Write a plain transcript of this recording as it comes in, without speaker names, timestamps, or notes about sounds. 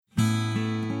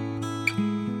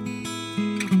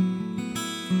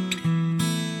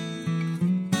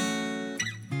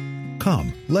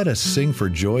Come, let us sing for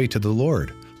joy to the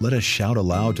Lord. Let us shout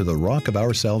aloud to the rock of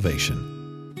our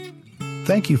salvation.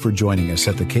 Thank you for joining us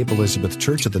at the Cape Elizabeth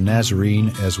Church of the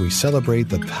Nazarene as we celebrate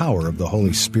the power of the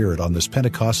Holy Spirit on this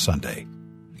Pentecost Sunday.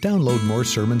 Download more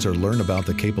sermons or learn about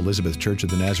the Cape Elizabeth Church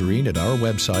of the Nazarene at our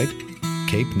website,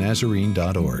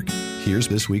 capenazarene.org. Here's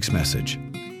this week's message.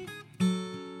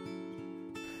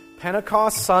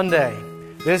 Pentecost Sunday.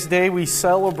 This day we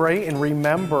celebrate and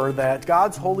remember that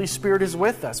God's Holy Spirit is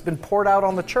with us, been poured out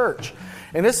on the church.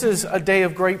 And this is a day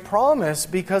of great promise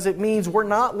because it means we're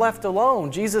not left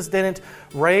alone. Jesus didn't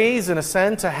raise and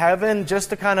ascend to heaven just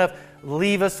to kind of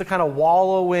leave us to kind of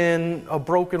wallow in a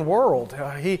broken world.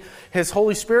 His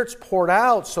Holy Spirit's poured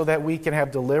out so that we can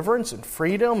have deliverance and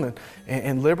freedom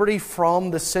and liberty from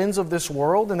the sins of this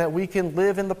world, and that we can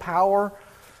live in the power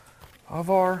of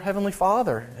our Heavenly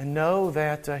Father and know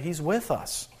that He's with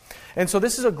us. And so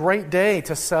this is a great day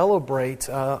to celebrate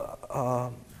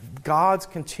God's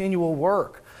continual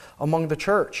work among the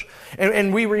church.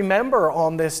 And we remember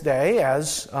on this day,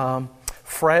 as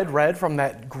Fred read from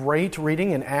that great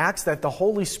reading in Acts, that the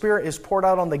Holy Spirit is poured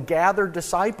out on the gathered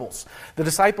disciples. The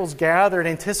disciples gathered,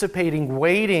 anticipating,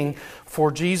 waiting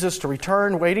for Jesus to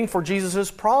return, waiting for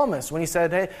Jesus' promise when He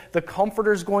said, hey, the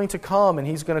Comforter's going to come, and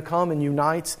He's going to come and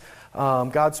unite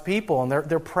God's people. And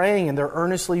they're praying and they're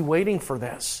earnestly waiting for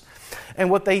this. And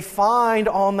what they find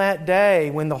on that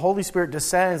day when the Holy Spirit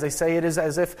descends, they say it is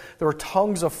as if there were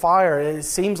tongues of fire. It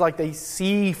seems like they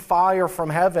see fire from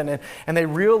heaven, and they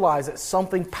realize that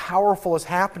something powerful is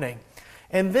happening.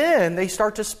 And then they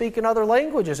start to speak in other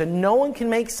languages, and no one can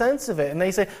make sense of it. And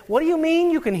they say, what do you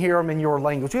mean you can hear them in your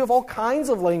language? We have all kinds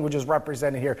of languages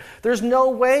represented here. There's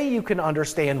no way you can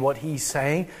understand what he's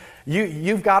saying.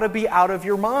 You've got to be out of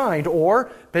your mind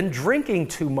or been drinking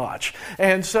too much.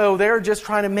 And so they're just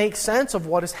trying to make sense of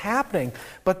what is happening.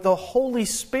 But the Holy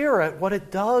Spirit, what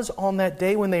it does on that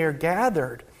day when they are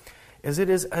gathered, is it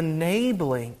is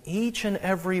enabling each and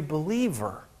every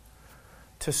believer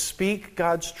to speak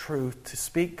God's truth, to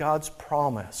speak God's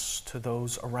promise to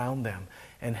those around them,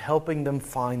 and helping them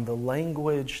find the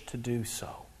language to do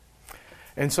so.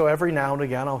 And so every now and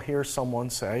again I'll hear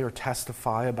someone say or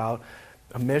testify about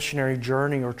a missionary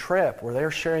journey or trip where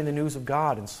they're sharing the news of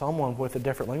God, and someone with a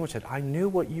different language said, I knew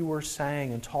what you were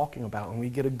saying and talking about, and we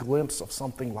get a glimpse of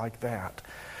something like that.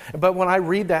 But when I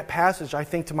read that passage, I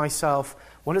think to myself,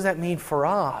 what does that mean for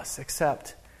us?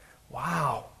 Except,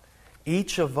 wow,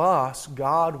 each of us,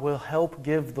 God will help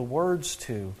give the words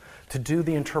to do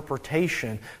the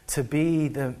interpretation, to be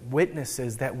the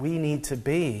witnesses that we need to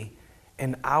be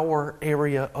in our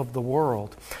area of the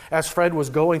world. As Fred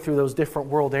was going through those different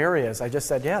world areas, I just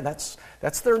said, yeah,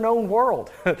 that's their known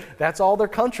world. That's all their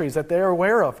countries that they're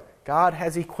aware of. God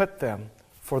has equipped them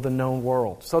for the known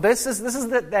world. So this is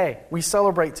the day we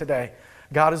celebrate today.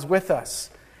 God is with us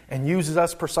and uses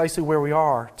us precisely where we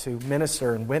are to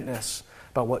minister and witness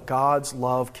about what God's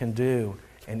love can do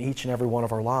in each and every one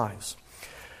of our lives.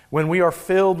 When we are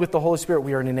filled with the Holy Spirit,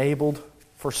 we are enabled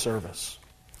for service.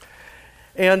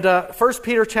 And 1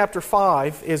 Peter chapter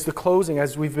 5 is the closing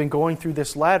as we've been going through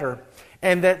this letter.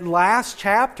 And that last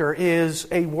chapter is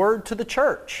a word to the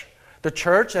church. The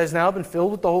church has now been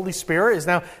filled with the Holy Spirit, is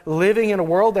now living in a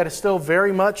world that is still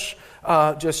very much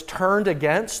just turned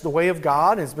against the way of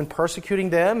God, and has been persecuting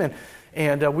them.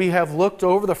 And we have looked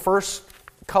over the first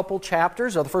couple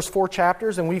chapters, or the first 4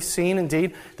 chapters, and we've seen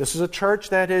indeed this is a church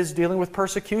that is dealing with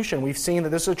persecution. We've seen that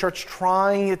this is a church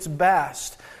trying its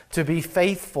best to be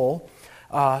faithful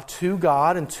to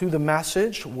God and to the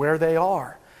message where they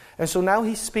are. And so now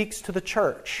he speaks to the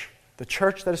church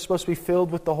that is supposed to be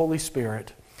filled with the Holy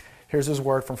Spirit. Here's his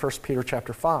word from 1 Peter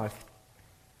chapter 5.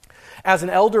 As an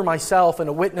elder myself and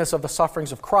a witness of the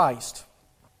sufferings of Christ,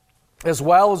 as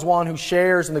well as one who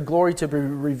shares in the glory to be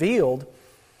revealed,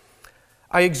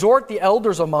 I exhort the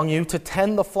elders among you to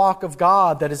tend the flock of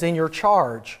God that is in your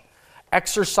charge,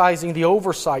 exercising the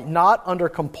oversight, not under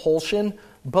compulsion,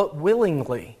 but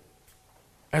willingly,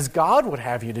 as God would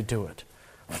have you to do it,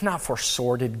 not for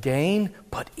sordid gain,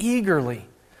 but eagerly.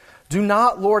 Do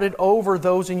not lord it over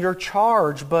those in your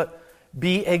charge, but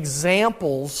be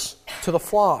examples to the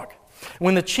flock.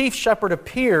 When the chief shepherd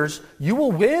appears, you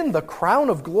will win the crown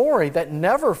of glory that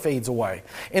never fades away.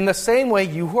 In the same way,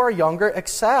 you who are younger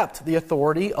accept the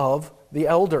authority of the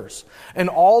elders. And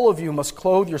all of you must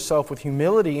clothe yourself with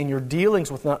humility in your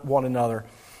dealings with one another.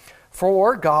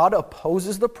 For God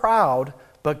opposes the proud,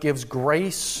 but gives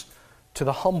grace to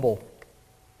the humble.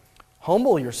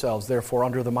 Humble yourselves, therefore,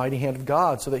 under the mighty hand of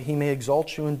God, so that He may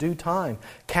exalt you in due time.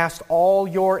 Cast all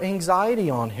your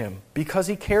anxiety on Him, because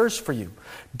He cares for you.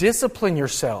 Discipline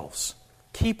yourselves.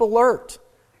 Keep alert.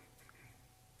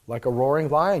 Like a roaring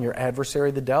lion, your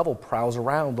adversary, the devil, prowls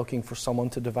around looking for someone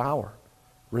to devour.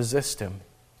 Resist him.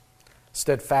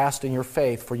 Steadfast in your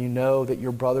faith, for you know that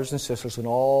your brothers and sisters in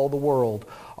all the world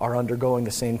are undergoing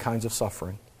the same kinds of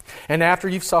suffering. And after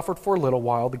you've suffered for a little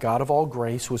while, the God of all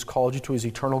grace, who has called you to His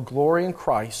eternal glory in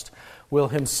Christ, will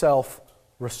Himself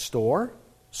restore,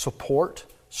 support,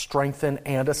 strengthen,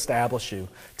 and establish you.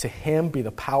 To Him be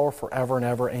the power forever and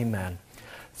ever. Amen.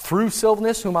 Through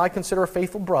Silvanus, whom I consider a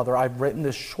faithful brother, I've written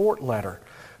this short letter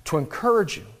to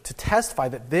encourage you, to testify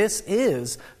that this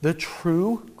is the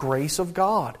true grace of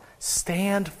God.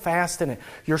 Stand fast in it.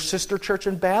 Your sister church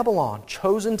in Babylon,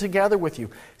 chosen together with you,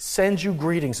 sends you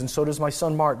greetings, and so does my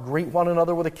son Mark. Greet one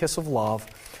another with a kiss of love.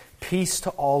 Peace to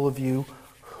all of you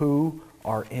who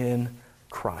are in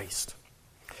Christ.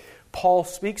 Paul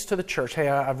speaks to the church. Hey,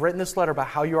 I've written this letter about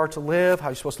how you are to live, how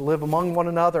you're supposed to live among one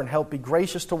another and help be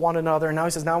gracious to one another. And now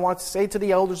he says, now I want to say to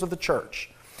the elders of the church.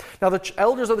 Now, the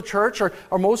elders of the church are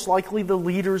most likely the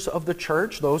leaders of the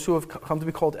church, those who have come to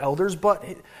be called elders. But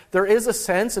there is a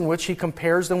sense in which he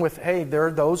compares them with, hey, there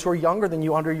are those who are younger than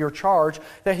you under your charge,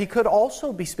 that he could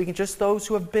also be speaking just those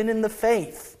who have been in the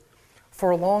faith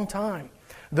for a long time.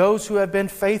 Those who have been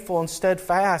faithful and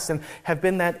steadfast and have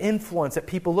been that influence that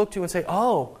people look to and say,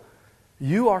 oh,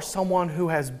 you are someone who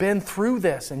has been through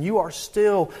this and you are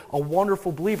still a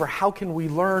wonderful believer. How can we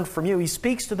learn from you? He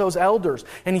speaks to those elders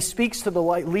and he speaks to the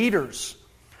leaders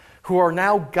who are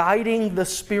now guiding the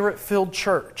Spirit-filled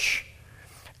church.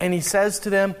 And he says to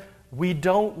them, we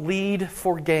don't lead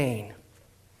for gain.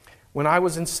 When I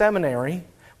was in seminary,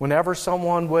 whenever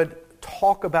someone would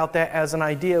talk about that as an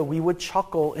idea, we would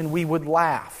chuckle and we would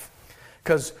laugh.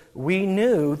 Because we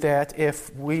knew that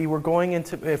if we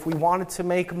wanted to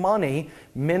make money,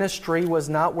 ministry was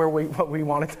not what we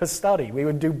wanted to study. We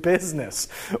would do business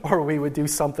or we would do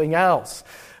something else,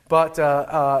 but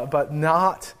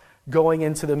not going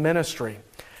into the ministry.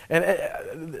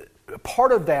 And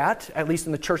part of that, at least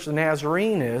in the Church of the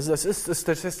Nazarene, is this is the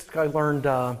statistic I learned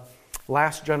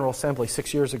last General Assembly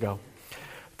 6 years ago.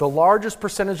 The largest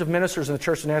percentage of ministers in the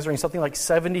Church of the Nazarene, something like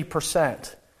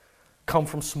 70%, come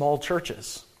from small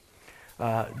churches.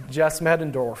 Jess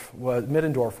Middendorf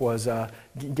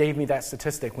gave me that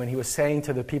statistic when he was saying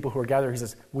to the people who were gathered, he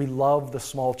says, we love the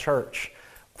small church.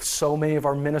 So many of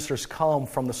our ministers come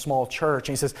from the small church.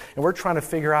 And he says, and we're trying to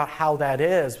figure out how that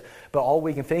is, but all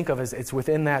we can think of is it's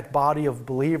within that body of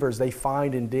believers they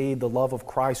find indeed the love of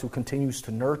Christ who continues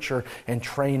to nurture and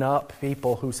train up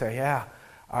people who say, yeah,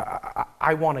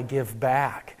 I want to give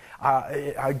back.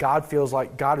 God feels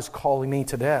like God is calling me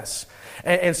to this.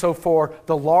 And so for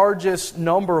the largest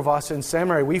number of us in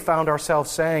seminary, we found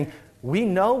ourselves saying, we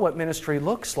know what ministry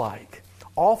looks like.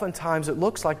 Oftentimes it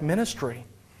looks like ministry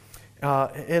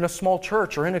in a small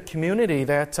church or in a community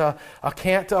that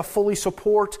can't fully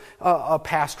support a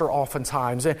pastor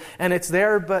oftentimes. And it's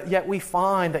there, but yet we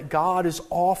find that God is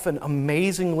often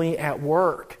amazingly at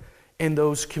work in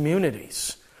those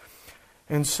communities.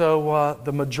 And so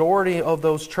the majority of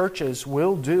those churches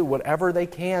will do whatever they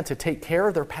can to take care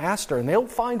of their pastor, and they'll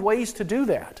find ways to do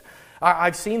that.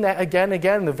 I've seen that again and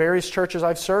again in the various churches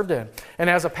I've served in. And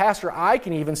as a pastor, I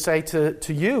can even say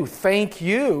to you, thank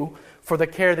you for the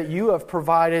care that you have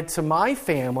provided to my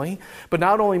family, but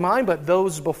not only mine, but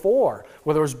those before,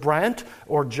 whether it was Brent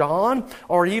or John,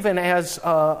 or even as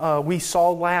we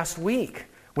saw last week,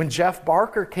 when Jeff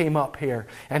Barker came up here,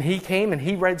 and he came and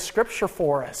he read Scripture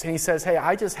for us. And he says, hey,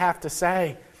 I just have to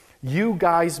say, you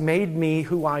guys made me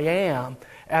who I am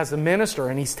as a minister.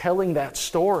 And he's telling that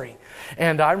story.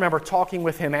 And I remember talking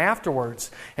with him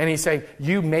afterwards. And he said,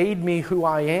 you made me who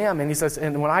I am. And he says,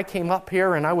 and when I came up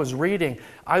here and I was reading,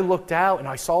 I looked out and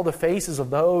I saw the faces of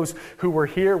those who were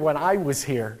here when I was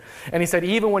here. And he said,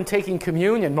 even when taking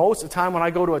communion, most of the time when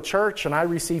I go to a church and I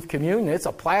receive communion, it's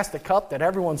a plastic cup that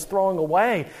everyone's throwing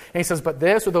away. And he says, but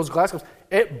this with those glass cups,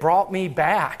 it brought me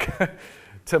back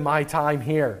to my time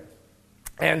here.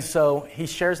 And so he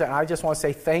shares that. And I just want to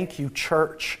say thank you,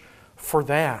 church, for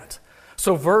that.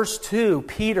 So verse 2,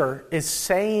 Peter is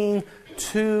saying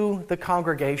to the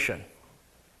congregation,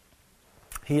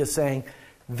 he is saying,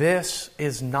 this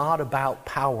is not about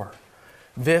power.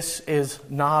 This is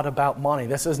not about money.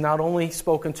 This is not only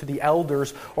spoken to the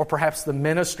elders or perhaps the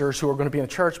ministers who are going to be in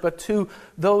the church, but to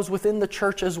those within the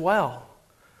church as well.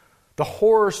 The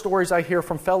horror stories I hear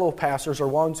from fellow pastors are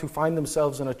ones who find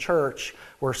themselves in a church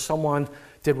where someone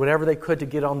did whatever they could to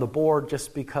get on the board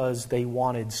just because they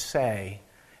wanted say,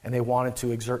 and they wanted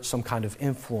to exert some kind of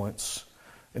influence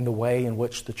in the way in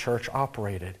which the church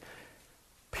operated.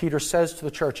 Peter says to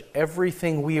the church,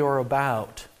 everything we are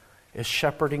about is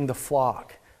shepherding the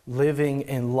flock, living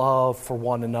in love for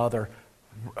one another,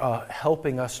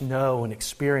 helping us know and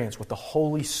experience what the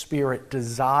Holy Spirit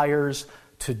desires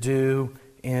to do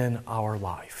in our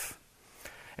life.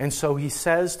 And so he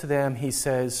says to them, he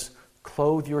says,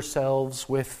 clothe yourselves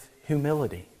with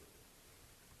humility.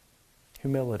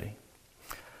 Humility.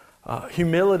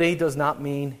 Humility does not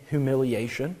mean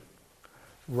humiliation.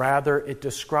 Rather, it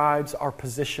describes our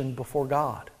position before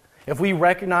God. If we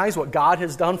recognize what God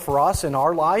has done for us in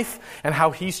our life and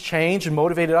how He's changed and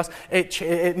motivated us,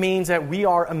 it means that we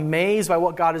are amazed by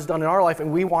what God has done in our life,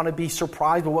 and we want to be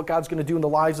surprised by what God's going to do in the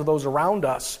lives of those around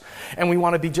us. And we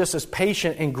want to be just as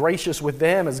patient and gracious with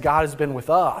them as God has been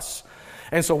with us.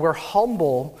 And so we're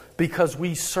humble because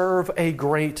we serve a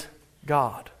great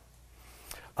God.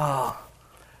 I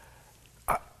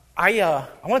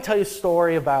want to tell you a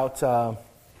story about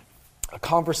a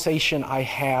conversation I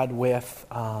had with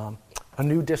a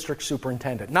new district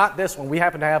superintendent. Not this one. We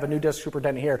happen to have a new district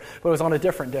superintendent here, but it was on a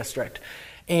different district.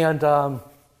 And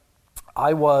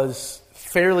I was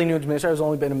fairly new to ministry. I was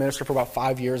only been a minister for about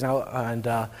 5 years now,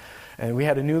 and we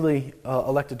had a newly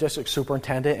elected district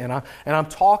superintendent, and I'm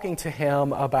talking to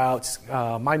him about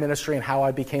my ministry and how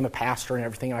I became a pastor and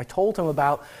everything. And I told him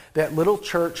about that little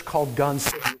church called Gun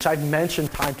City, which I've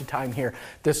mentioned time to time here.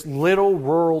 This little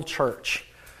rural church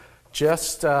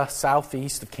just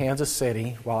southeast of Kansas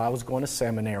City while I was going to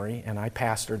seminary, and I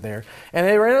pastored there. And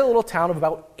they were in a little town of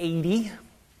about 80.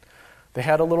 They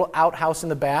had a little outhouse in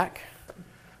the back.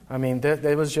 I mean,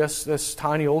 there was just this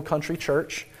tiny old country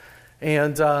church.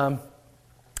 And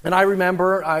I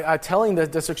remember I telling the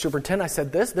district superintendent, I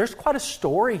said, there's quite a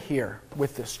story here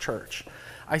with this church.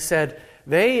 I said,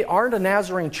 they aren't a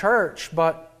Nazarene church,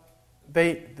 but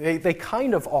they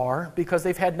kind of are, because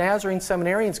they've had Nazarene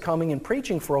seminarians coming and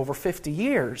preaching for over 50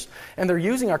 years. And they're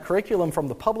using our curriculum from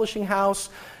the publishing house.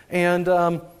 And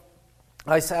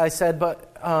I said,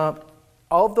 but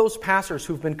of those pastors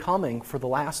who've been coming for the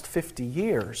last 50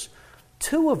 years,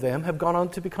 2 of them have gone on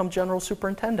to become general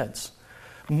superintendents.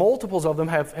 Multiples of them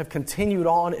have continued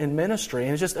on in ministry.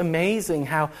 And it's just amazing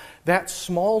how that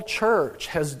small church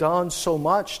has done so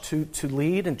much to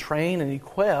lead and train and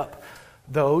equip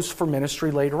those for ministry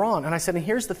later on. And I said, and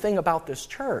here's the thing about this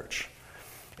church.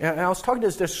 And I was talking to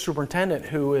this district superintendent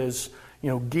who is,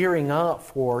 gearing up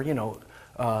for,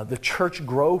 the church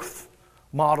growth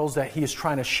models that he is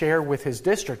trying to share with his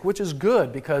district, which is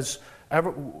good because,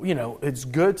 it's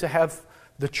good to have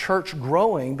the church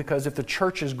growing, because if the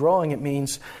church is growing, it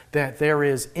means that there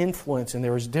is influence and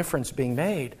there is difference being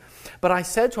made. But I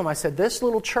said to him, this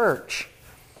little church,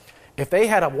 if they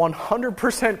had a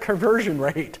 100% conversion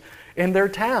rate in their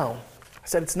town, I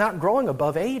said, it's not growing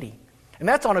above 80. And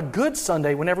that's on a good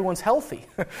Sunday when everyone's healthy.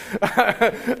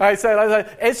 I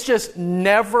said, it's just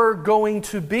never going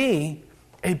to be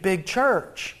a big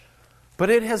church. But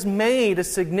it has made a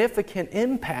significant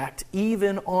impact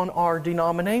even on our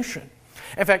denomination.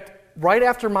 In fact, right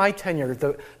after my tenure,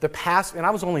 the past, and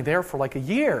I was only there for like a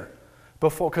year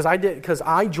before, because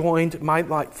I joined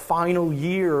my final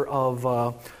year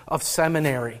of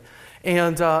seminary.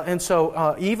 And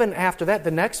so even after that,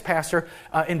 the next pastor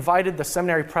invited the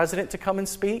seminary president to come and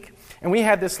speak. And we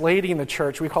had this lady in the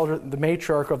church. We called her the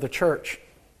matriarch of the church.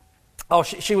 Oh,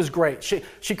 she was great.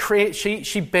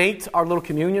 She baked our little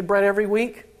communion bread every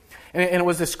week. And it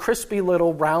was this crispy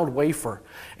little round wafer.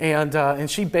 And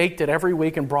she baked it every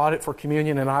week and brought it for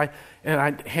communion. And I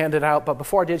handed it out. But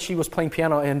before I did, she was playing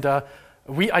piano. And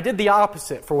I did the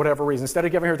opposite for whatever reason. Instead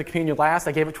of giving her the communion last,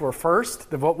 I gave it to her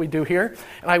first, what we do here.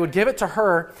 And I would give it to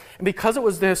her. And because it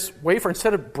was this wafer,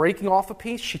 instead of breaking off a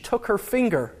piece, she took her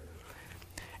finger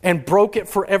and broke it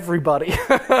for everybody.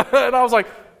 And I was like,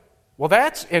 well,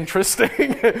 that's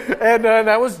interesting. And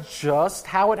that was just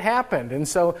how it happened. And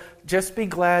so just be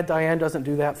glad Diane doesn't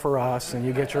do that for us and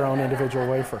you get your own individual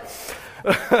wafer.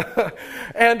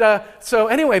 And so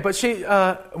anyway, but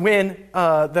when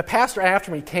the pastor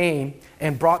after me came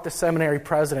and brought the seminary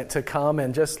president to come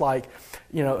and just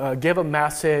give a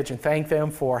message and thank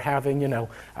them for having,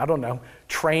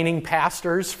 training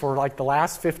pastors for the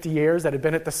last 50 years that had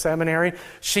been at the seminary,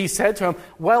 she said to him,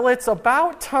 well, it's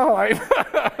about time.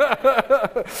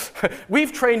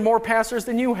 We've trained more pastors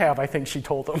than you have, I think she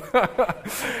told him.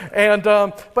 And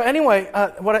but anyway,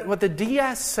 what the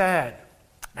DS said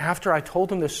after I told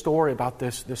him this story about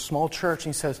this small church,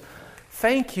 he says,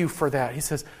 thank you for that. He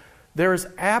says,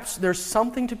 there's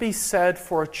something to be said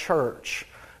for a church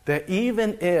that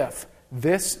even if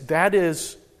that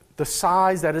is the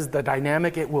size, that is the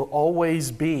dynamic it will always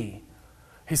be,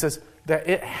 he says that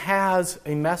it has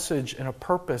a message and a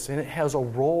purpose and it has a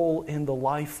role in the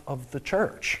life of the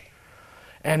church.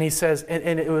 And he says,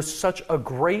 and it was such a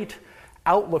great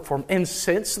outlook for him. And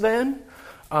since then,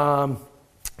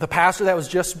 The pastor that was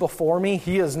just before me,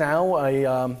 he is now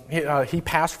he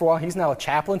passed for a while. He's now a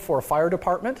chaplain for a fire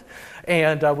department,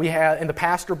 and the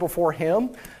pastor before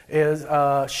him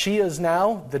she is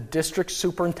now the district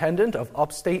superintendent of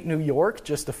upstate New York,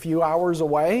 just a few hours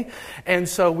away. And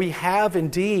so we have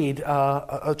indeed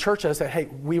a church that said, hey,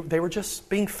 they were just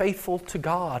being faithful to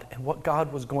God and what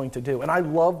God was going to do. And I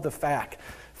love the fact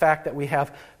that we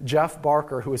have Jeff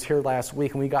Barker, who was here last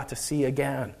week, and we got to see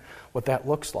again what that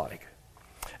looks like.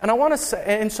 And I want to say,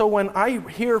 and so when I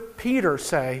hear Peter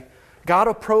say, God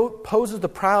opposes the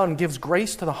proud and gives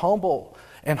grace to the humble,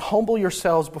 and humble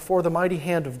yourselves before the mighty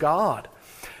hand of God,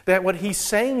 that what he's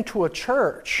saying to a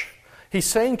church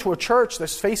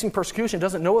that's facing persecution,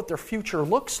 doesn't know what their future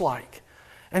looks like.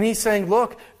 And he's saying,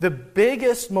 look, the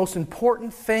biggest, most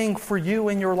important thing for you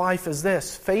in your life is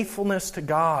this: faithfulness to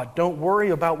God. Don't worry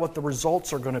about what the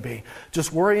results are going to be.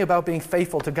 Just worry about being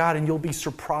faithful to God, and you'll be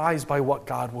surprised by what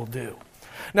God will do.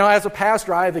 Now, as a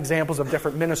pastor, I have examples of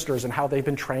different ministers and how they've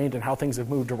been trained and how things have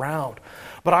moved around.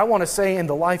 But I want to say in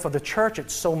the life of the church,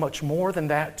 it's so much more than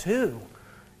that too.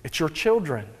 It's your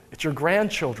children. It's your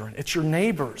grandchildren. It's your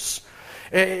neighbors.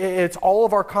 It's all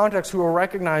of our contacts who are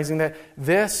recognizing that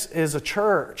this is a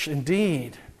church,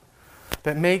 indeed,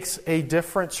 that makes a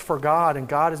difference for God, and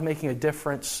God is making a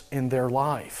difference in their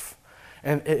life.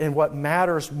 And what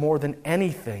matters more than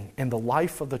anything in the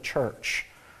life of the church,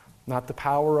 not the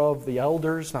power of the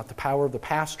elders, not the power of the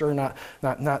pastor,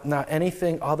 not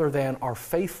anything other than our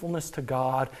faithfulness to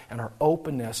God and our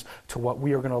openness to what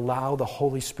we are going to allow the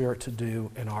Holy Spirit to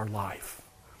do in our life.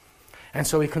 And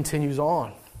so he continues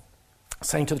on,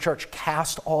 saying to the church,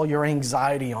 cast all your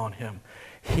anxiety on him.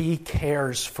 He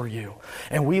cares for you.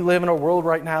 And we live in a world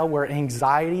right now where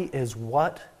anxiety is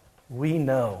what we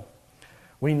know.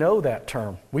 We know that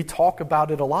term. We talk about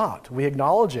it a lot. We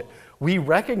acknowledge it. We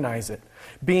recognize it.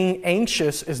 Being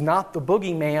anxious is not the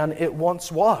boogeyman it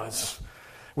once was.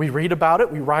 We read about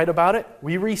it, we write about it,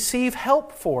 we receive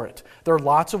help for it. There are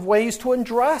lots of ways to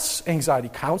address anxiety.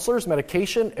 Counselors,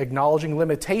 medication, acknowledging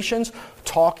limitations,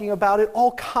 talking about it,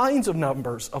 all kinds of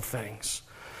numbers of things.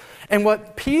 And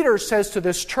what Peter says to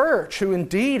this church, who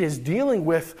indeed is dealing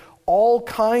with all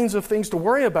kinds of things to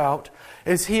worry about,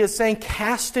 is he is saying,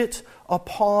 cast it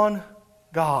upon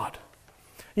God.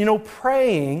 You know,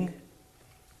 praying,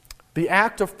 the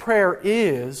act of prayer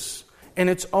is, in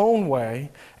its own way,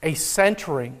 a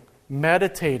centering,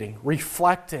 meditating,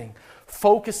 reflecting,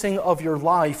 focusing of your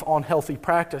life on healthy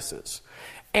practices.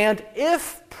 And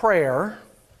if prayer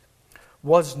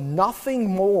was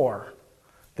nothing more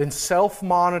than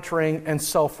self-monitoring and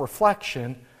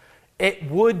self-reflection, it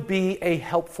would be a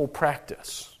helpful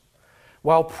practice.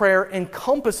 While prayer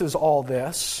encompasses all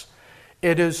this,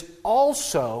 it is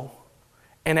also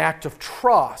an act of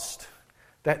trust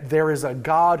that there is a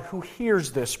God who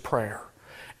hears this prayer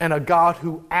and a God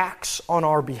who acts on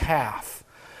our behalf.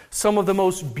 Some of the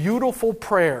most beautiful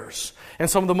prayers and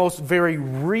some of the most very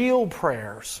real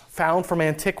prayers found from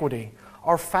antiquity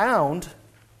are found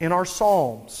in our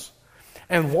Psalms.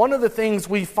 And one of the things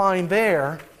we find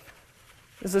there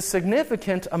is a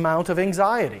significant amount of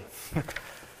anxiety.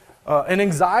 An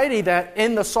anxiety that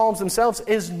in the Psalms themselves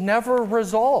is never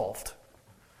resolved.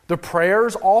 The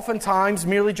prayers oftentimes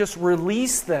merely just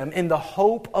release them in the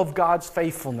hope of God's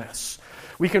faithfulness.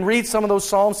 We can read some of those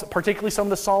Psalms, particularly some of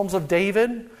the Psalms of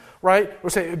David, right? We'll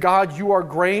say, God, you are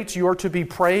great, you are to be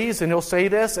praised, and he'll say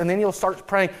this, and then he'll start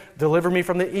praying, deliver me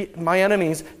from my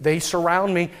enemies, they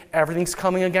surround me, everything's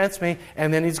coming against me,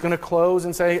 and then he's going to close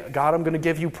and say, God, I'm going to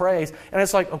give you praise. And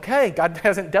it's like, okay, God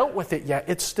hasn't dealt with it yet,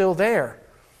 it's still there.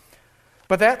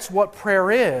 But that's what prayer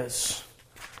is.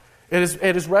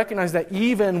 It is recognized that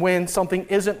even when something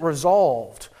isn't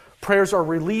resolved, prayers are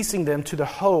releasing them to the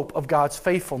hope of God's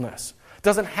faithfulness. It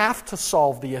doesn't have to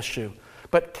solve the issue,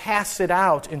 but casts it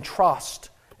out in trust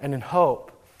and in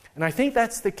hope. And I think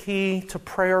that's the key to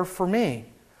prayer for me.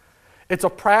 It's a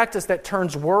practice that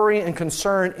turns worry and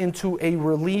concern into a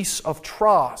release of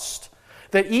trust.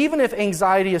 That even if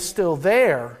anxiety is still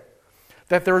there,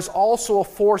 that there's also a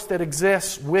force that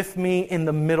exists with me in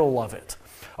the middle of it.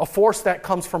 A force that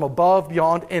comes from above,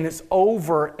 beyond, and is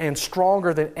over and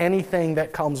stronger than anything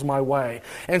that comes my way.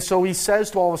 And so he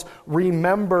says to all of us,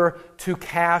 remember to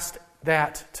cast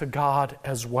that to God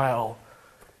as well.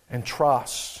 And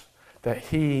trust that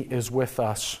he is with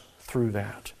us through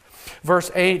that.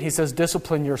 Verse 8, he says,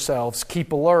 discipline yourselves,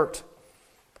 keep alert.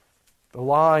 The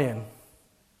lion,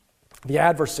 the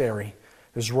adversary,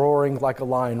 is roaring like a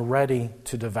lion ready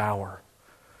to devour.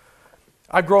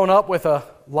 I've grown up with a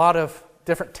lot of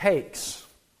different takes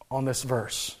on this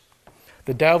verse.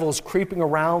 The devil's creeping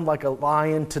around like a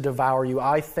lion to devour you.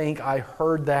 I think I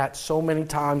heard that so many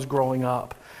times growing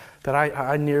up that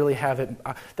I nearly have it,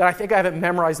 that I think I have it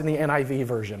memorized in the NIV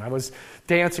version. I was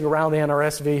dancing around the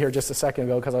NRSV here just a second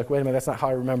ago because I was like, wait a minute, that's not how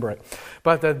I remember it.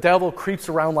 But the devil creeps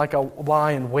around like a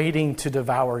lion waiting to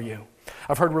devour you.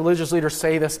 I've heard religious leaders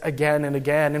say this again and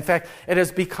again. In fact, it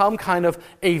has become kind of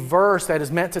a verse that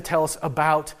is meant to tell us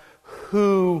about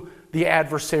who the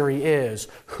adversary is,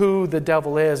 who the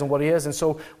devil is and what he is. And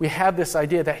so we have this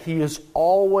idea that he is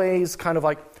always kind of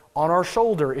like on our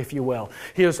shoulder, if you will.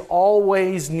 He is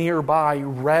always nearby,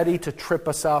 ready to trip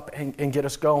us up and get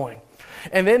us going.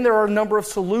 And then there are a number of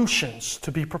solutions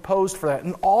to be proposed for that.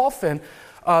 And often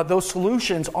those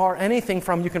solutions are anything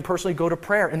from you can personally go to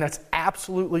prayer, and that's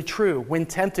absolutely true. When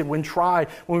tempted, when tried,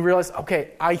 when we realize,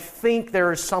 okay, I think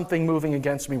there is something moving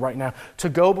against me right now, to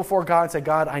go before God and say,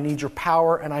 God, I need your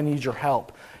power and I need your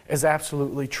help, is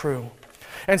absolutely true.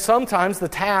 And sometimes the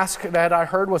task that I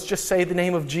heard was just say the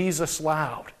name of Jesus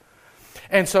loud.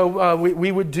 And so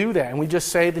we would do that, and we just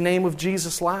say the name of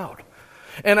Jesus loud.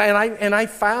 And I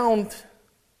found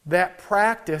that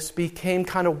practice became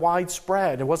kind of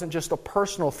widespread. It wasn't just a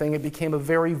personal thing, it became a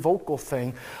very vocal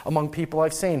thing among people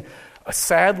I've seen.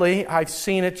 Sadly, I've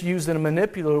seen it used in a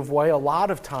manipulative way a lot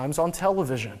of times on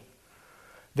television.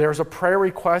 There's a prayer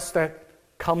request that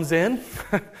comes in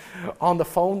on the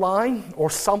phone line or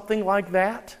something like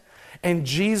that, and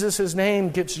Jesus' name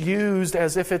gets used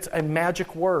as if it's a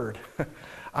magic word.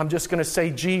 I'm just going to say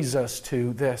Jesus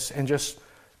to this and just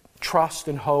trust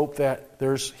and hope that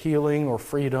there's healing or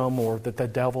freedom or that the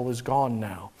devil is gone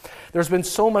now. There's been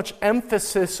so much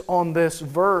emphasis on this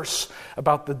verse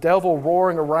about the devil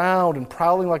roaring around and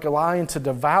prowling like a lion to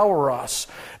devour us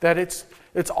that it's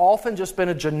often just been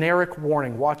a generic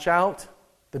warning. Watch out,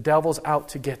 the devil's out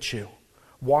to get you.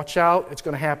 Watch out, it's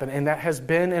going to happen. And that has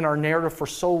been in our narrative for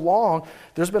so long.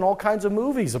 There's been all kinds of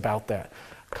movies about that.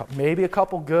 Maybe a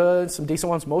couple good, some decent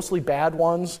ones, mostly bad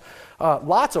ones.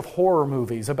 Lots of horror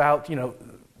movies about,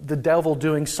 the devil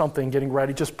doing something, getting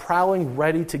ready, just prowling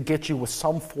ready to get you with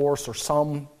some force or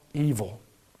some evil.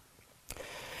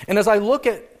 And as I look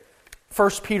at 1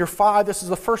 Peter 5, this is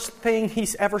the first thing he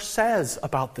ever says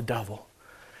about the devil.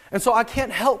 And so I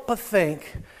can't help but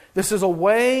think this is a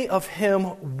way of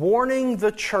him warning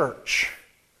the church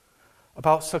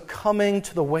about succumbing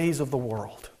to the ways of the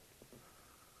world.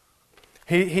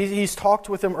 He's talked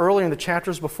with them earlier in the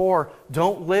chapters before.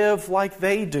 Don't live like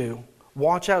they do.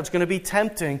 Watch out. It's going to be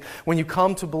tempting when you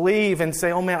come to believe and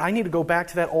say, oh man, I need to go back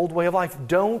to that old way of life.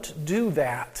 Don't do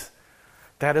that.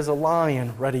 That is a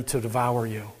lion ready to devour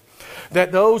you.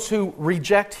 That those who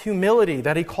reject humility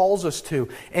that he calls us to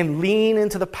and lean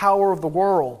into the power of the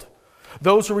world,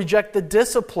 those who reject the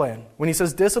discipline, when he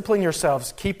says discipline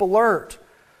yourselves, keep alert,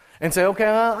 and say, okay,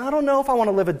 I don't know if I want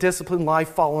to live a disciplined life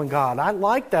following God. I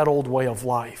like that old way of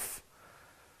life.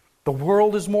 The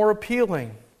world is more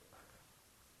appealing.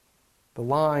 The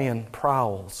lion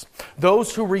prowls.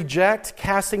 Those who reject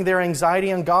casting their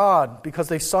anxiety on God because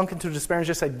they sunk into despair and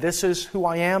just say, this is who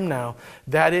I am now.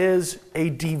 That is a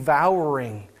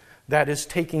devouring that is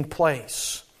taking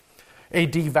place. A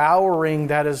devouring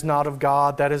that is not of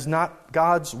God, that is not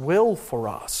God's will for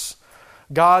us.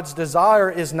 God's desire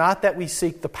is not that we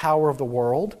seek the power of the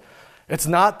world. It's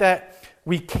not that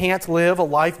we can't live a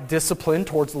life disciplined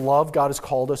towards the love God has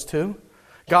called us to.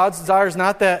 God's desire is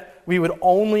not that we would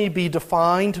only be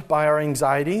defined by our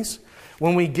anxieties.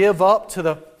 When we give up to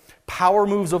the power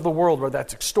moves of the world, whether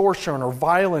that's extortion or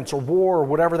violence or war or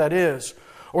whatever that is,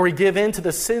 or we give in to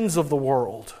the sins of the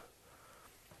world,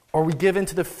 or we give in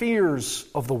to the fears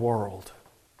of the world,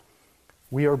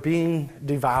 we are being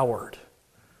devoured.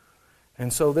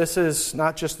 And so this is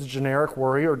not just the generic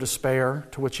worry or despair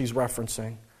to which he's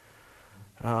referencing.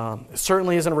 It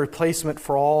certainly isn't a replacement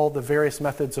for all the various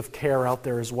methods of care out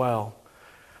there as well.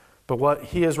 But what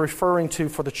he is referring to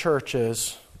for the church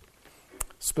is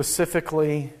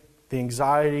specifically the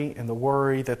anxiety and the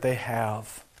worry that they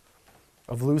have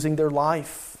of losing their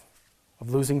life,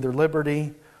 of losing their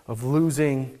liberty, of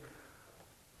losing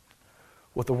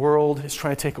what the world is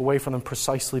trying to take away from them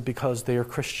precisely because they are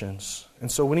Christians.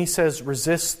 And so when he says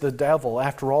resist the devil,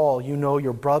 after all, you know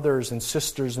your brothers and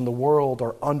sisters in the world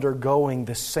are undergoing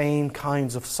the same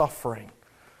kinds of suffering.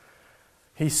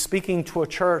 He's speaking to a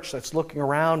church that's looking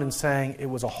around and saying it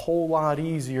was a whole lot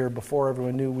easier before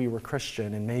everyone knew we were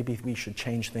Christian and maybe we should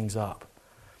change things up.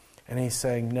 And he's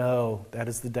saying, no, that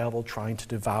is the devil trying to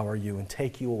devour you and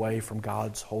take you away from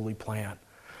God's holy plan.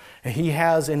 And he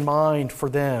has in mind for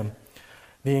them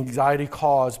the anxiety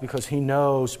caused because he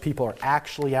knows people are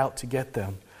actually out to get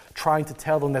them. trying to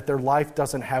tell them that their life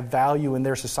doesn't have value in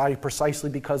their society precisely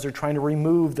because they're trying to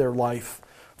remove their life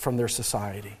from their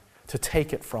society, to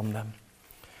take it from them.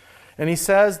 And he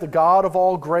says the God of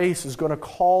all grace is going to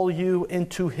call you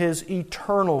into His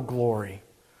eternal glory.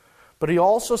 But he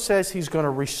also says He's going to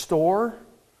restore,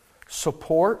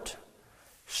 support,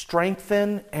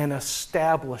 strengthen, and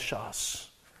establish us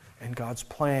in God's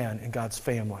plan, in God's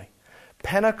family.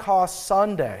 Pentecost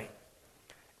Sunday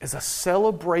is a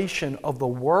celebration of the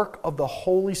work of the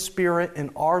Holy Spirit in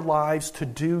our lives to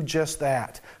do just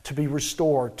that, to be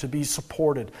restored, to be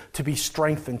supported, to be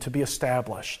strengthened, to be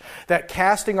established. That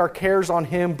casting our cares on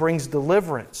Him brings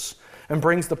deliverance and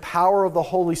brings the power of the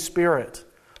Holy Spirit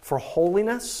for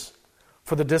holiness,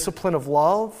 for the discipline of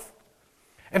love,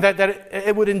 and that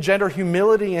it would engender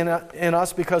humility in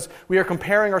us because we are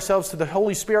comparing ourselves to the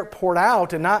Holy Spirit poured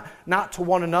out and not to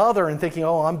one another and thinking,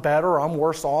 oh, I'm better or I'm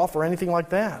worse off or anything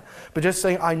like that. But just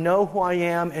saying, I know who I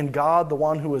am in God, the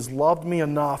one who has loved me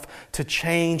enough to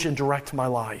change and direct my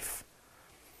life.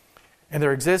 And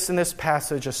there exists in this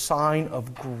passage a sign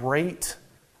of great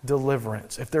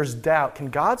deliverance. If there's doubt, can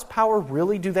God's power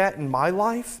really do that in my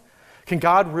life? Can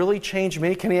God really change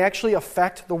me? Can He actually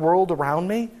affect the world around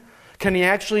me? Can He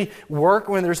actually work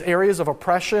when there's areas of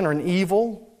oppression or an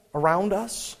evil around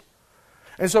us?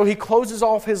 And so he closes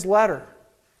off his letter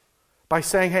by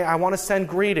saying, hey, I want to send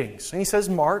greetings. And he says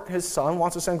Mark, his son,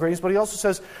 wants to send greetings, but he also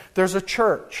says there's a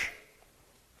church.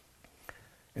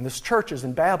 And this church is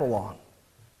in Babylon.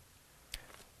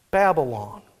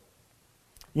 Babylon.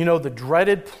 You know, the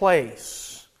dreaded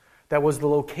place that was the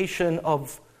location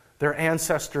of their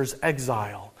ancestors'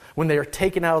 exile. When they are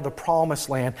taken out of the promised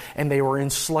land and they were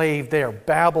enslaved there,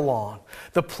 Babylon.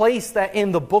 The place that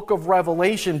in the book of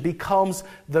Revelation becomes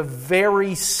the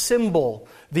very symbol,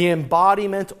 the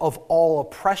embodiment of all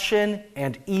oppression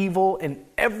and evil and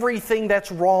everything that's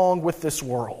wrong with this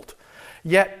world.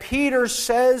 Yet Peter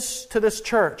says to this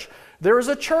church, there is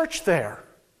a church there.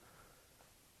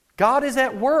 God is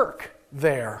at work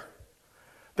there.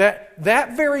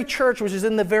 That very church, which is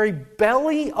in the very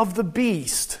belly of the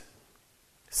beast,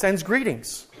 sends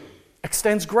greetings,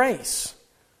 extends grace.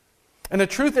 And the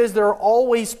truth is there are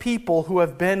always people who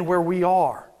have been where we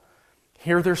are.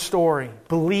 Hear their story,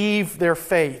 believe their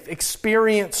faith,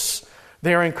 experience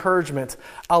their encouragement.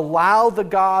 Allow the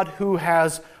God who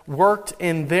has worked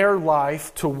in their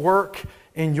life to work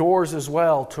in yours as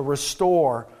well, to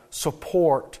restore,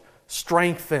 support,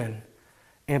 strengthen,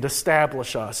 and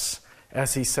establish us,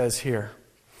 as he says here.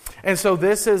 And so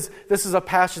this is a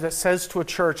passage that says to a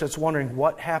church that's wondering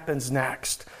what happens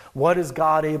next. What is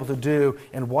God able to do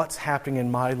and what's happening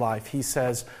in my life? He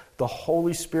says the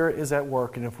Holy Spirit is at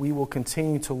work, and if we will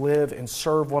continue to live and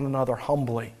serve one another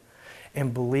humbly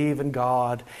and believe in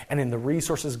God and in the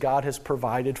resources God has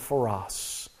provided for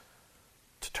us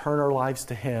to turn our lives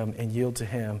to Him and yield to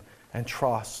Him and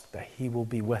trust that He will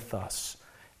be with us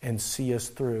and see us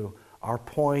through. Our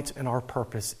point and our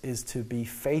purpose is to be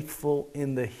faithful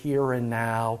in the here and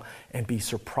now and be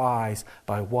surprised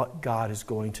by what God is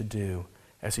going to do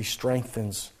as He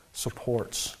strengthens,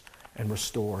 supports, and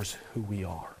restores who we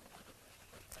are.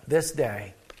 This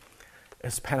day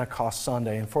is Pentecost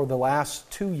Sunday, and for the last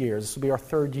 2 years, this will be our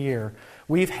third year,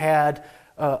 we've had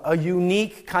a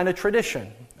unique kind of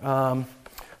tradition.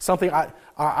 Something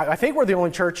I think we're the only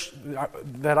church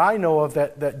that I know of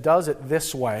that does it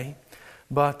this way.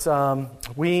 But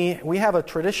we have a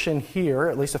tradition here,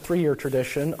 at least a 3-year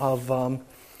tradition, of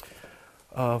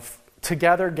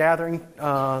together gathering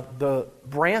the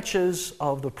branches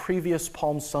of the previous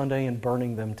Palm Sunday and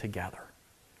burning them together.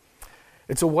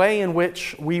 It's a way in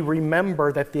which we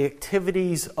remember that the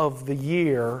activities of the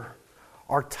year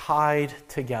are tied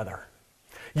together.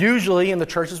 Usually in the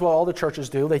churches, well, all the churches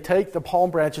do, they take the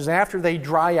palm branches, and after they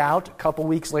dry out a couple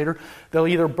weeks later, they'll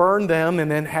either burn them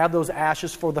and then have those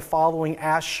ashes for the following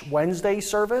Ash Wednesday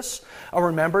service, a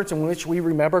remembrance in which we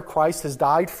remember Christ has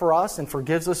died for us and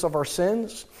forgives us of our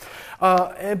sins.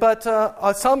 But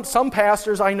some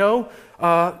pastors I know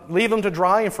leave them to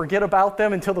dry and forget about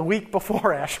them until the week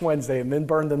before Ash Wednesday and then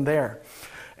burn them there.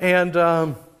 And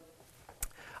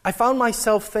I found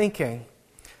myself thinking,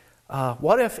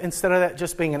 what if instead of that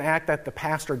just being an act that the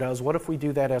pastor does, what if we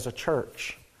do that as a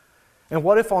church? And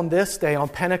what if on this day, on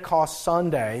Pentecost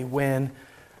Sunday, when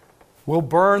we'll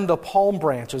burn the palm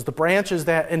branches, the branches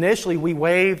that initially we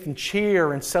wave and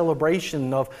cheer in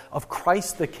celebration of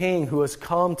Christ the King who has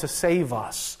come to save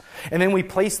us. And then we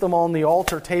place them on the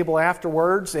altar table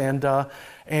afterwards, and that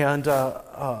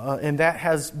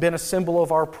has been a symbol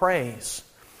of our praise.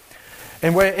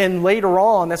 And later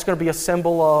on, that's going to be a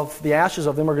symbol of, the ashes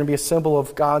of them are going to be a symbol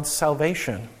of God's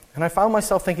salvation. And I found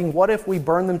myself thinking, what if we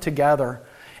burn them together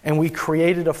and we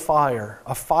created a fire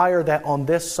that on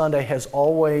this Sunday has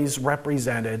always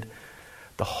represented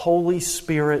the Holy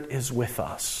Spirit is with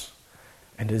us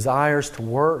and desires to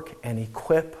work and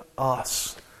equip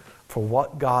us for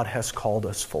what God has called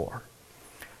us for.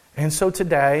 And so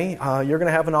today, you're going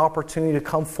to have an opportunity to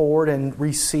come forward and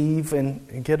receive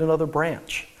and get another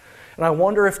branch. And I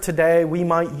wonder if today we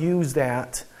might use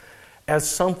that as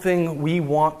something we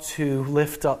want to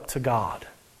lift up to God.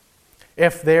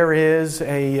 If there is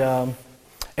an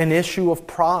issue of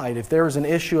pride, if there is an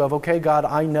issue of, okay, God,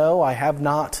 I know I have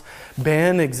not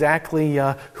been exactly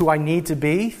who I need to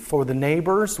be for the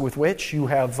neighbors with which you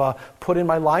have put in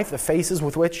my life, the faces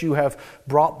with which you have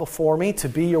brought before me to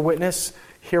be your witness,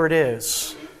 here it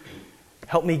is.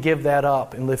 Help me give that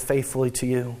up and live faithfully to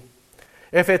you.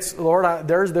 If it's, Lord,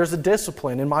 there's a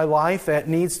discipline in my life that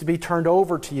needs to be turned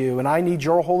over to you, and I need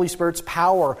your Holy Spirit's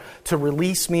power to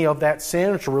release me of that sin,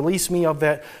 or to release me of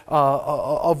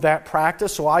that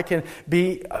practice, so I can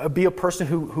be a person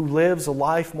who lives a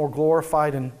life more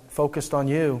glorified and focused on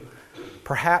you.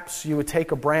 Perhaps you would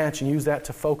take a branch and use that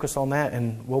to focus on that,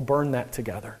 and we'll burn that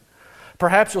together.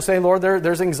 Perhaps you'll say, Lord,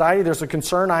 there's anxiety, there's a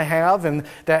concern I have, and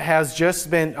that has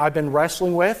I've been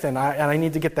wrestling with, and I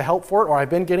need to get the help for it, or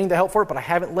I've been getting the help for it, but I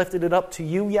haven't lifted it up to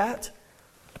you yet.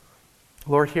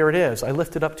 Lord, here it is. I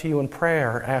lift it up to you in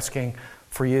prayer, asking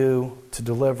for you to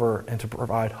deliver and to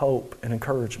provide hope and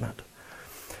encouragement.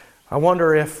 I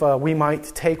wonder if we might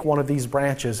take one of these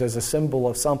branches as a symbol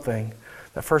of something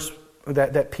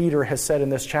that Peter has said in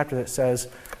this chapter that says,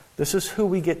 this is who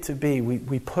we get to be.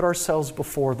 We put ourselves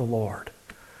before the Lord.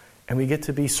 And we get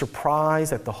to be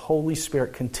surprised that the Holy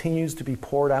Spirit continues to be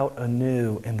poured out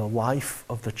anew in the life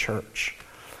of the church.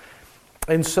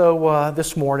 And so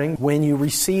this morning, when you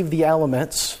receive the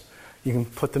elements, you can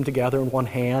put them together in one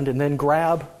hand and then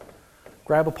grab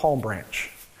a palm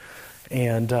branch.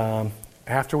 And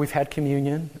after we've had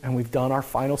communion and we've done our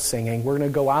final singing, we're going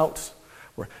to go out.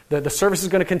 The service is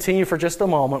going to continue for just a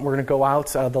moment. We're going to go out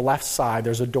the left side.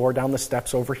 There's a door down the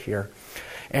steps over here.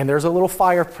 And there's a little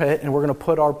fire pit, and we're going to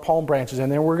put our palm branches in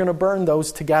there. We're going to burn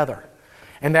those together.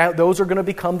 And those are going to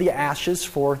become the ashes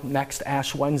for next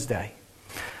Ash Wednesday.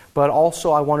 But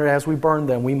also, I wondered as we burn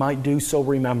them, we might do so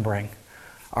remembering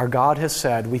our God has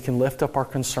said we can lift up our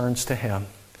concerns to Him.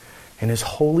 And His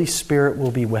Holy Spirit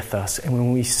will be with us. And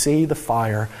when we see the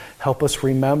fire, help us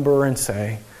remember and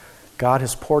say, God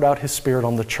has poured out His Spirit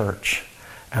on the church,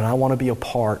 and I want to be a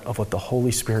part of what the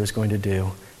Holy Spirit is going to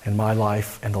do in my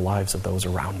life and the lives of those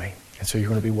around me. And so you're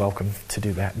going to be welcome to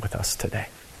do that with us today.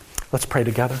 Let's pray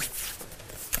together.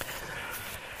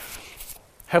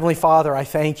 Heavenly Father, I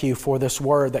thank you for this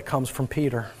word that comes from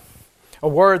Peter, a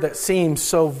word that seems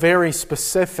so very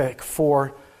specific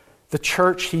for the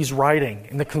church he's writing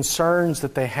and the concerns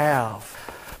that they have.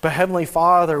 But Heavenly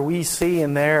Father, we see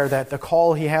in there that the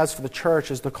call He has for the church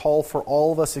is the call for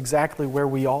all of us exactly where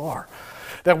we are.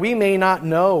 That we may not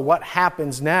know what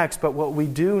happens next, but what we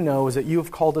do know is that You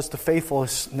have called us to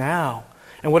faithfulness now.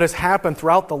 And what has happened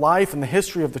throughout the life and the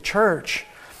history of the church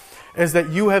is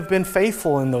that You have been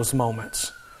faithful in those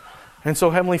moments. And so,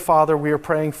 Heavenly Father, we are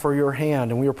praying for Your hand,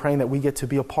 and we are praying that we get to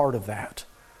be a part of that.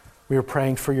 We are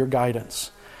praying for Your guidance.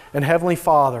 And Heavenly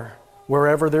Father,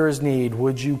 wherever there is need,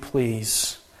 would You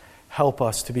please help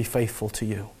us to be faithful to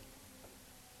You.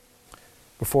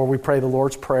 Before we pray the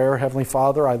Lord's Prayer, Heavenly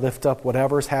Father, I lift up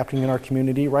whatever is happening in our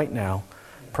community right now,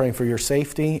 praying for Your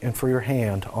safety and for Your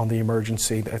hand on the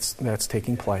emergency that's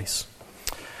taking place.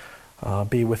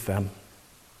 Be with them.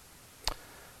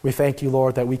 We thank You,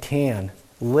 Lord, that we can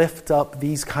lift up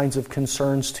these kinds of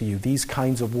concerns to You, these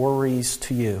kinds of worries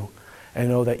to You, and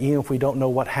know that even if we don't know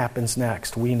what happens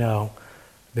next, we know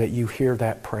that You hear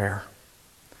that prayer.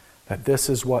 That this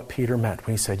is what Peter meant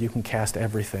when he said, you can cast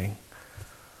everything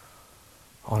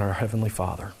on our Heavenly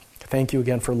Father. Thank You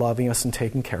again for loving us and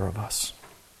taking care of us.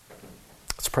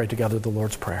 Let's pray together the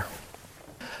Lord's Prayer.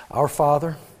 Our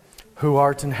Father, who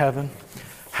art in heaven,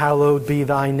 hallowed be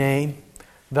Thy name.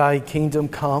 Thy kingdom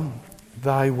come,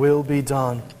 Thy will be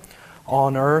done,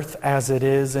 on earth as it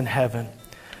is in heaven.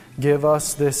 Give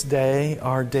us this day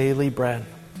our daily bread,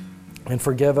 and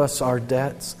forgive us our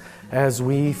debts as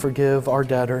we forgive our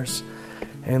debtors.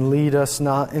 And lead us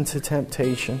not into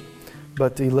temptation,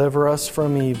 but deliver us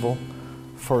from evil.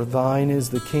 For Thine is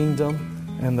the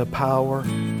kingdom, and the power,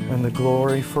 and the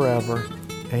glory forever.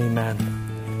 Amen.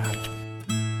 Amen.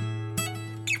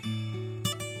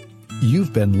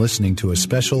 You've been listening to a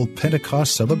special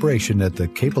Pentecost celebration at the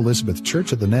Cape Elizabeth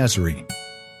Church of the Nazarene.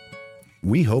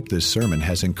 We hope this sermon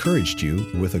has encouraged you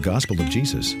with the gospel of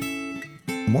Jesus.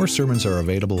 More sermons are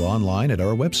available online at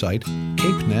our website,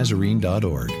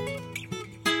 capenazarene.org.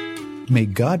 May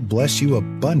God bless you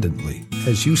abundantly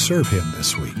as you serve Him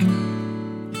this week.